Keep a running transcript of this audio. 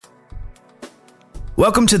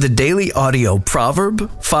Welcome to the Daily Audio Proverb,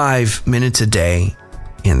 5 minutes a day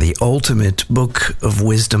in the ultimate book of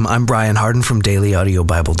wisdom. I'm Brian Hardin from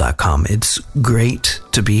dailyaudiobible.com. It's great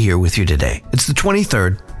to be here with you today. It's the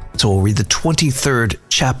 23rd, so we'll read the 23rd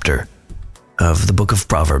chapter of the book of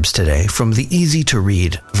Proverbs today from the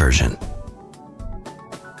easy-to-read version.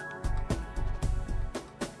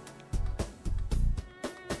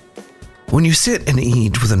 When you sit and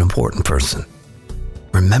eat with an important person,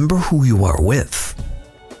 remember who you are with.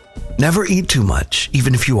 Never eat too much,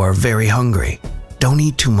 even if you are very hungry. Don't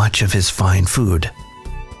eat too much of his fine food.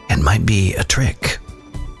 It might be a trick.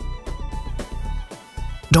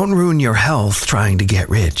 Don't ruin your health trying to get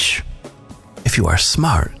rich. If you are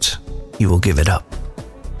smart, you will give it up.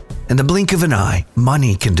 In the blink of an eye,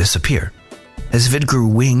 money can disappear, as if it grew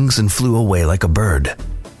wings and flew away like a bird.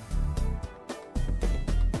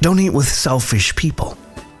 Don't eat with selfish people.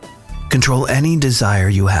 Control any desire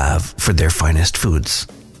you have for their finest foods.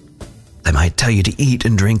 They might tell you to eat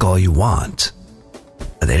and drink all you want,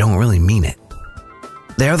 but they don't really mean it.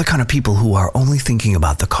 They are the kind of people who are only thinking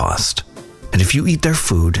about the cost. And if you eat their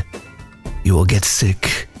food, you will get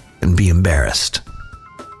sick and be embarrassed.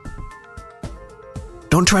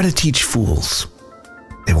 Don't try to teach fools.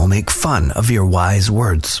 They will make fun of your wise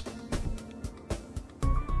words.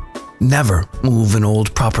 Never move an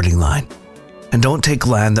old property line, and don't take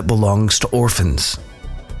land that belongs to orphans.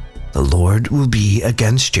 The Lord will be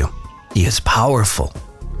against you. He is powerful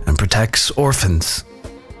and protects orphans.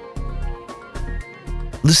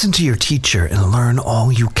 Listen to your teacher and learn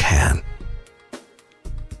all you can.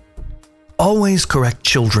 Always correct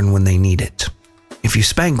children when they need it. If you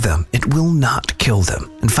spank them, it will not kill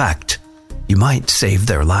them. In fact, you might save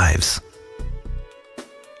their lives.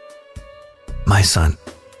 My son,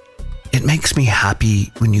 it makes me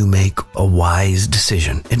happy when you make a wise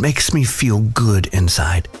decision. It makes me feel good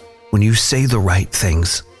inside when you say the right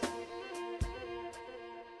things.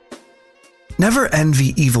 Never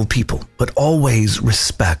envy evil people, but always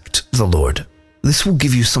respect the Lord. This will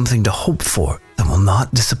give you something to hope for that will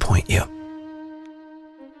not disappoint you.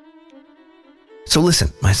 So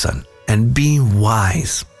listen, my son, and be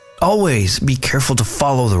wise. Always be careful to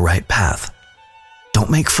follow the right path.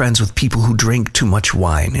 Don't make friends with people who drink too much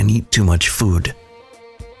wine and eat too much food.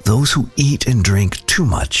 Those who eat and drink too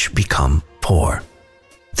much become poor.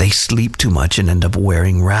 They sleep too much and end up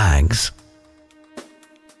wearing rags.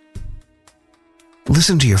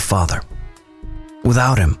 Listen to your father.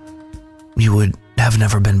 Without him, you would have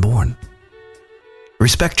never been born.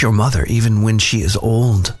 Respect your mother even when she is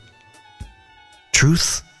old.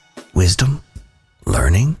 Truth, wisdom,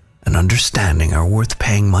 learning, and understanding are worth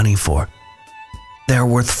paying money for. They are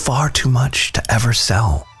worth far too much to ever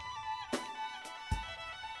sell.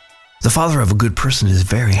 The father of a good person is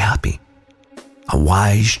very happy. A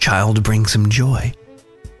wise child brings him joy.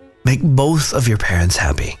 Make both of your parents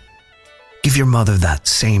happy. Give your mother that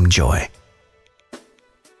same joy.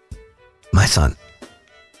 My son,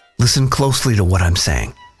 listen closely to what I'm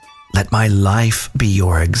saying. Let my life be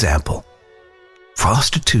your example.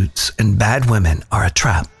 Prostitutes and bad women are a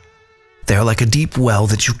trap. They are like a deep well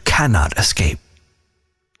that you cannot escape.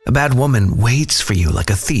 A bad woman waits for you like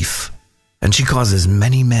a thief, and she causes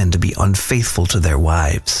many men to be unfaithful to their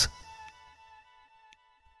wives.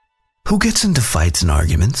 Who gets into fights and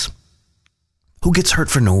arguments? Who gets hurt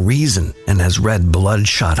for no reason and has red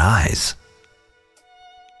bloodshot eyes?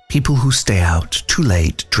 People who stay out too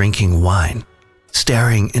late drinking wine,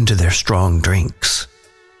 staring into their strong drinks.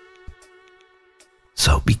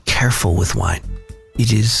 So be careful with wine.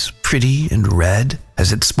 It is pretty and red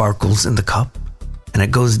as it sparkles in the cup, and it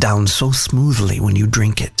goes down so smoothly when you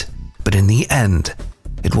drink it. But in the end,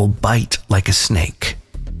 it will bite like a snake.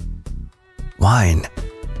 Wine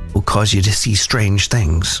will cause you to see strange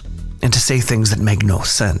things and to say things that make no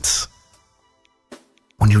sense.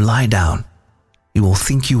 When you lie down, you will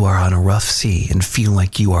think you are on a rough sea and feel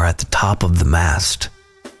like you are at the top of the mast.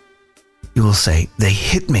 You will say, "They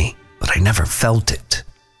hit me, but I never felt it.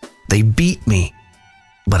 They beat me,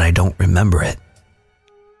 but I don't remember it.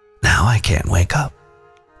 Now I can't wake up.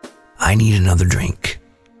 I need another drink."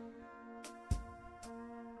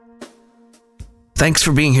 Thanks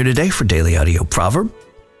for being here today for Daily Audio Proverb.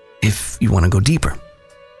 If you want to go deeper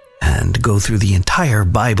and go through the entire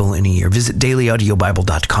Bible in a year, visit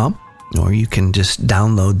dailyaudiobible.com, or you can just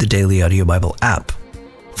download the Daily Audio Bible app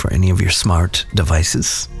for any of your smart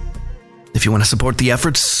devices. If you want to support the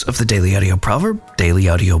efforts of the Daily Audio Proverb,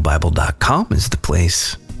 dailyaudiobible.com is the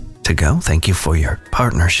place to go. Thank you for your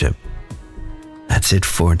partnership. That's it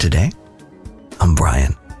for today. I'm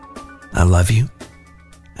Brian. I love you,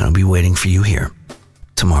 and I'll be waiting for you here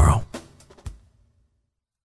tomorrow.